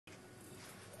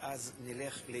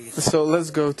So let's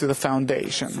go to the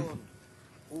foundation.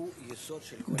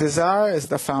 Desire is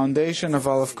the foundation of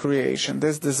all of creation.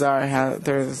 This desire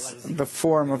there's the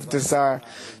form of desire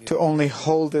to only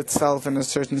hold itself in a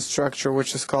certain structure,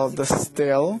 which is called the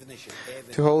still,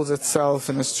 to hold itself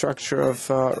in a structure of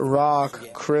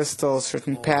rock, crystal,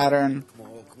 certain pattern,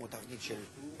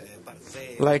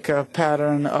 like a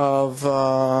pattern of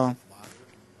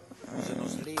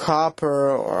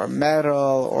copper or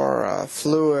metal or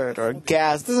fluid or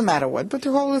gas, doesn't matter what, but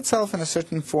to hold itself in a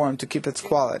certain form to keep its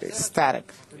quality,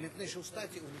 static.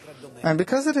 And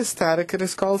because it is static, it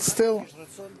is called still.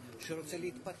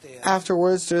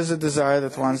 Afterwards, there is a desire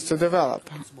that wants to develop,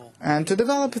 and to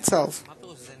develop itself.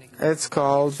 It's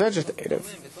called vegetative.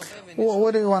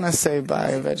 What do you want to say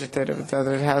by vegetative? That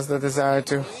it has the desire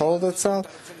to hold itself?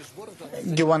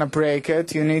 You want to break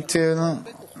it, you need to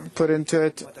put into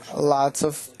it lots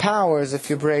of powers if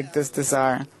you break this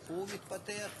desire.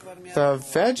 The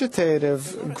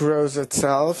vegetative grows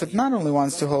itself. It not only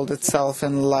wants to hold itself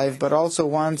in life, but also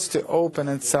wants to open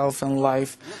itself in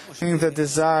life, meaning the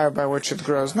desire by which it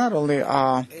grows, not only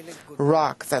a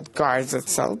rock that guards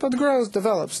itself, but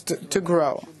develops to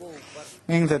grow.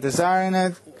 Meaning the desire in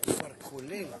it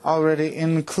already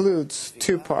includes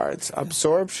two parts,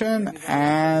 absorption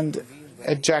and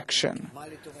ejection,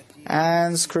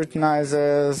 and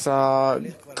scrutinizes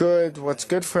what's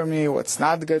good for me, what's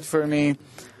not good for me.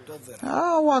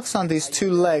 Walks on these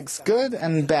two legs, good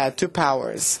and bad, two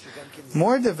powers.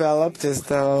 More developed is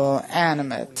the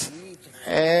animate.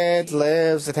 It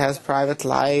lives, it has private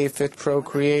life, it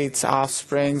procreates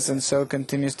offsprings, and so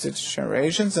continues to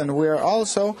generations. And we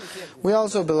also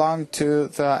belong to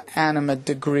the animate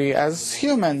degree as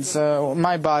humans.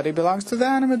 My body belongs to the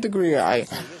animate degree. I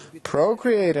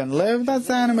procreate and live, that's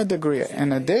the animate degree.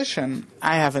 In addition,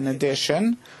 I have an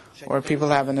addition, or people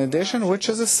have an addition, which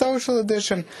is a social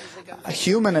addition, a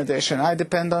human addition. I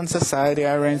depend on society,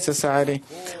 I reign society.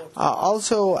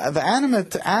 Also, the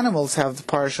animals have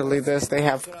partially this. They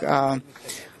have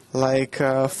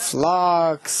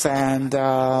flocks and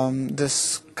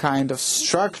this kind of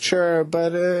structure,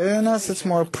 but in us it's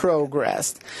more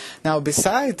progressed. Now,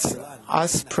 besides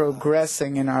us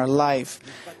progressing in our life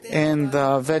in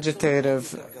the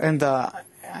vegetative, in the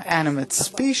animate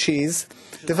species,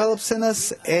 develops in us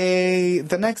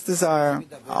the next desire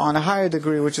on a higher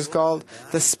degree, which is called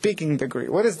the speaking degree.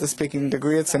 What is the speaking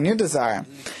degree? It's a new desire.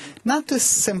 Not to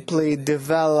simply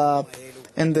develop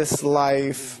in this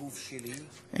life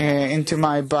into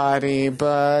my body,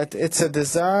 but it's a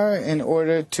desire in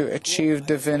order to achieve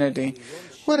divinity.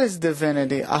 What is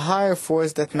divinity? A higher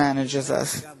force that manages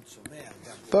us.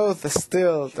 Both the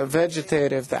still, the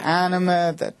vegetative, the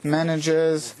animate that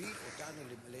manages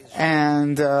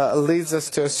and leads us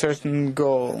to a certain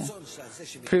goal.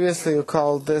 Previously you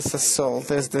called this a soul.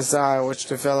 This desire which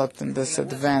developed in this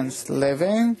advanced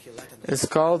living is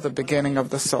called the beginning of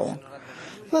the soul.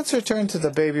 Let's return to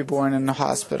the baby born in the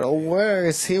hospital. Where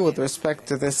is he with respect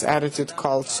to this attitude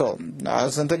called soul?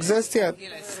 Doesn't exist yet.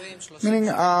 Meaning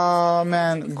a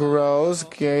man grows,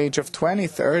 age of 20,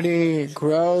 30,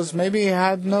 grows, maybe he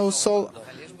had no soul.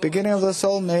 Beginning of the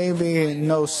soul, maybe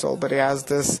no soul, but he has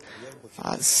this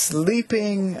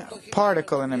sleeping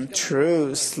particle in him,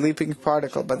 true sleeping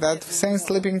particle. But that same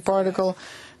sleeping particle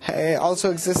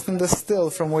also exists in the still,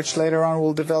 from which later on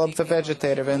will develop the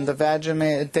vegetative, and the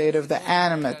vegetative, the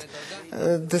animate.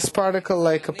 This particle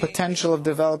like a potential of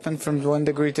development from one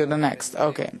degree to the next.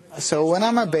 Okay, so when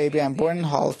I'm a baby, I'm born in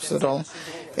hospital.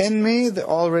 In me, there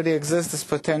already exists this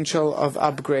potential of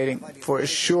upgrading. For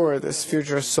sure, this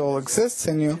future soul exists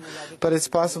in you, but it's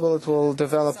possible it will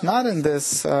develop not in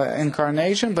this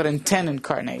incarnation, but in 10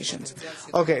 incarnations.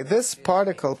 Okay, this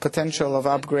particle, potential of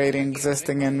upgrading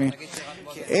existing in me,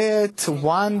 it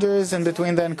wanders in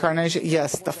between the incarnation.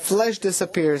 Yes, the flesh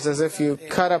disappears as if you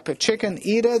cut up a chicken,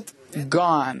 eat it,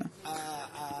 gone.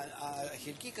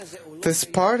 This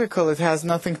particle, it has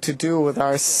nothing to do with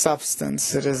our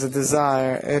substance. It is a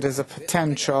desire, it is a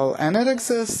potential, and it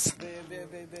exists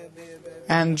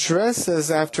and dresses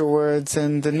afterwards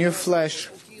in the new flesh.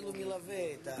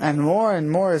 And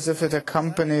more as if it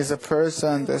accompanies a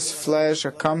person. This flesh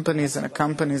accompanies and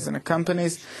accompanies and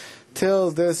accompanies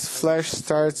till this flesh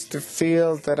starts to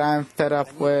feel that I'm fed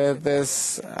up with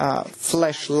this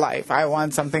flesh life. I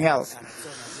want something else.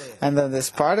 And then this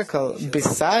particle,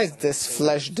 besides this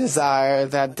flesh desire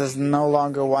that does no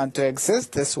longer want to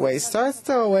exist this way, starts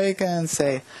to awaken and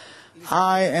say,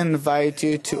 I invite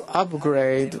you to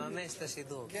upgrade,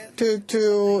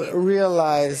 to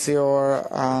realize your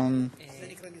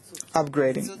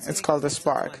upgrading. It's called a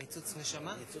spark.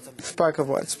 Spark of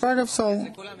what? Spark of soul.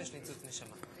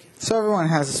 So everyone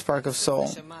has a spark of soul.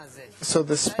 So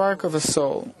the spark of a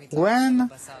soul, when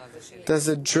does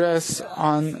it dress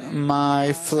on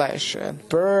my flesh? At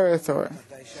birth or...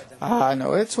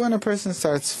 no, it's when a person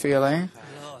starts feeling,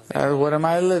 what am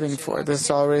I living for? This is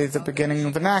already the beginning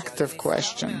of an active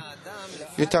question.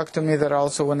 You talk to me that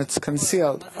also when it's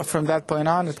concealed. From that point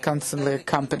on, it constantly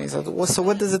accompanies it. So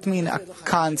what does it mean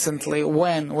constantly?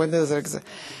 When? When does it exist?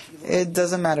 It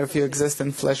doesn't matter if you exist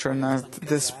in flesh or not.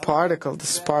 This particle, the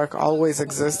spark, always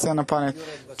exists, and upon it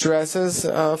dresses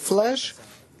flesh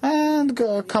and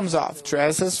comes off.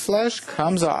 Dresses flesh,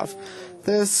 comes off.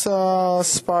 This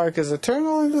spark is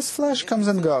eternal, and this flesh comes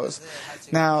and goes.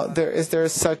 Now, is there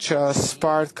such a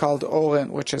spark called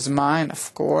Oren, which is mine?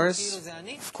 Of course.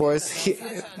 Of course.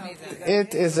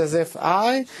 It is as if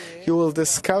you will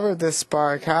discover this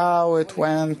spark, how it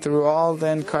went through all the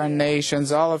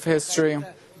incarnations, all of history.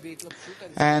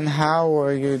 And how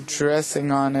were you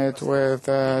dressing on it with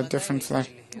different flesh?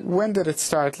 When did it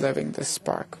start living, this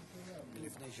spark?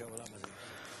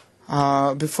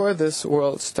 Before this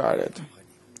world started,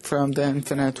 from the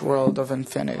infinite world of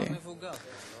infinity.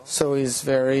 So he's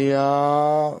very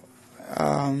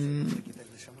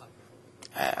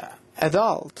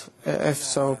adult, if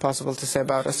so possible to say,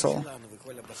 about a soul.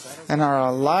 And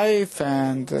our life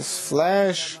and this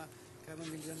flesh,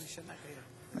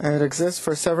 it exists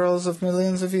for several of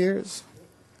millions of years.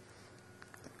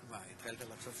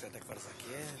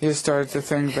 You start to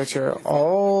think that you're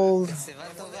old.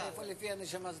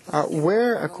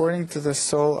 Where, according to the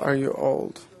soul, are you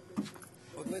old?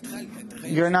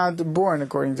 You're not born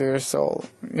according to your soul.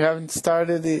 You haven't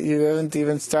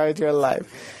even started your life.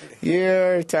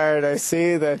 You're tired. I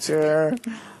see that you're...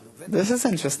 This is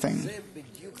interesting.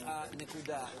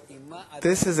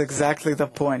 This is exactly the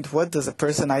point. What does a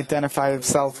person identify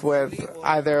himself with?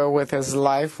 Either with his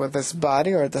life, with his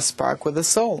body, or the spark with the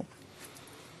soul.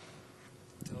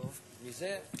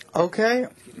 Okay,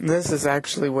 this is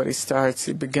actually what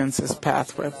he begins his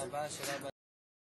path with.